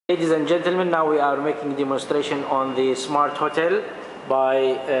Ladies and gentlemen, now we are making a demonstration on the Smart Hotel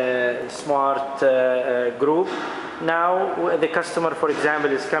by Smart Group. Now the customer, for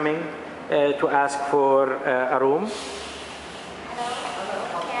example, is coming to ask for a room.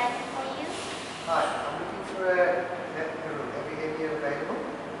 Hello, can I for you? Hi, I'm looking for a room. Have you available?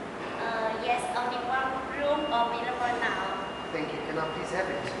 Yes, only one room available now. Thank you. Can I please have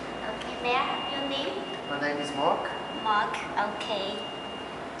it? Okay, may I have your name? My name is Mark. Mark, okay.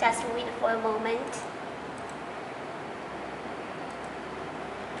 Just wait for a moment.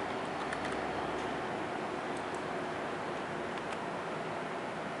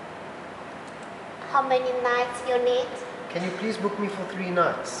 How many nights you need? Can you please book me for 3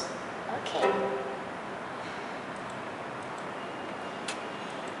 nights? Okay.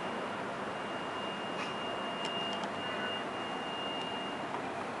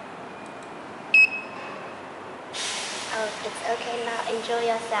 Oh, it's okay now. Enjoy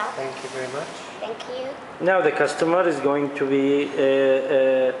yourself. Thank you very much. Thank you. Now the customer is going to be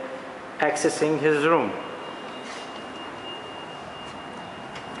accessing his room.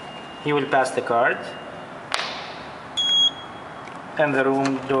 He will pass the card and the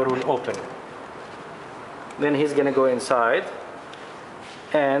room door will open. Then he's going to go inside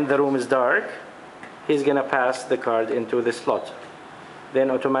and the room is dark. He's going to pass the card into the slot. Then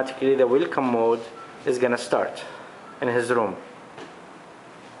automatically the welcome mode is going to start in his room.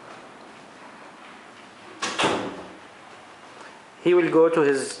 He will go to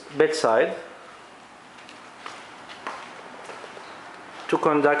his bedside to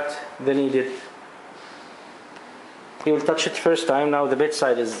conduct the needed. He will touch it first time. Now the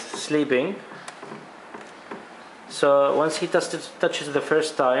bedside is sleeping. So once he touches the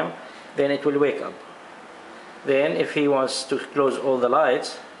first time, then it will wake up. Then if he wants to close all the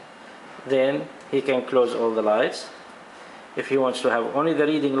lights, then he can close all the lights. If he wants to have only the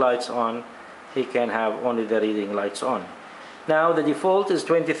reading lights on, he can have only the reading lights on. Now the default is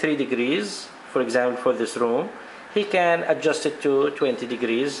 23 degrees, for example, for this room. He can adjust it to 20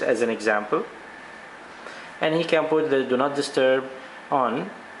 degrees as an example. And he can put the do not disturb on,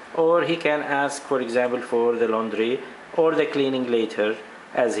 or he can ask, for example, for the laundry or the cleaning later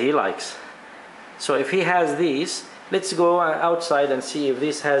as he likes. So if he has these, let's go outside and see if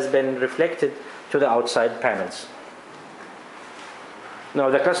this has been reflected to the outside panels. Now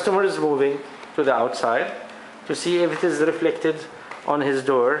the customer is moving to the outside to see if it is reflected on his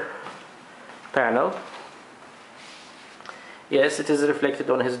door panel. Yes, it is reflected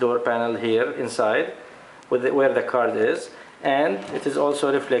on his door panel here inside where the card is, and it is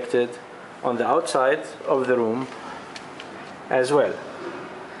also reflected on the outside of the room as well.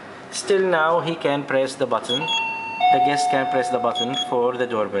 Still now he can press the button. The guest can press the button for the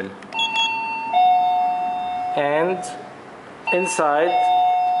doorbell. And inside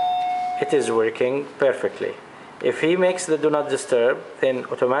it is working perfectly. If he makes the do not disturb, then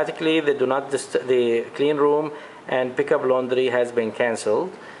automatically the clean room and pick up laundry has been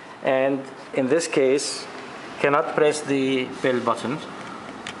cancelled, and in this case cannot press the bell button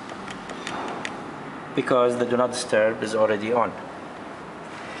because the do not disturb is already on.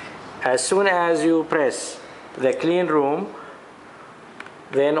 As soon as you press the clean room,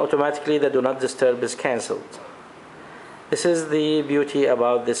 then automatically the do not disturb is cancelled. This is the beauty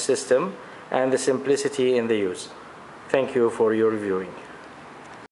about this system and the simplicity in the use. Thank you for your viewing.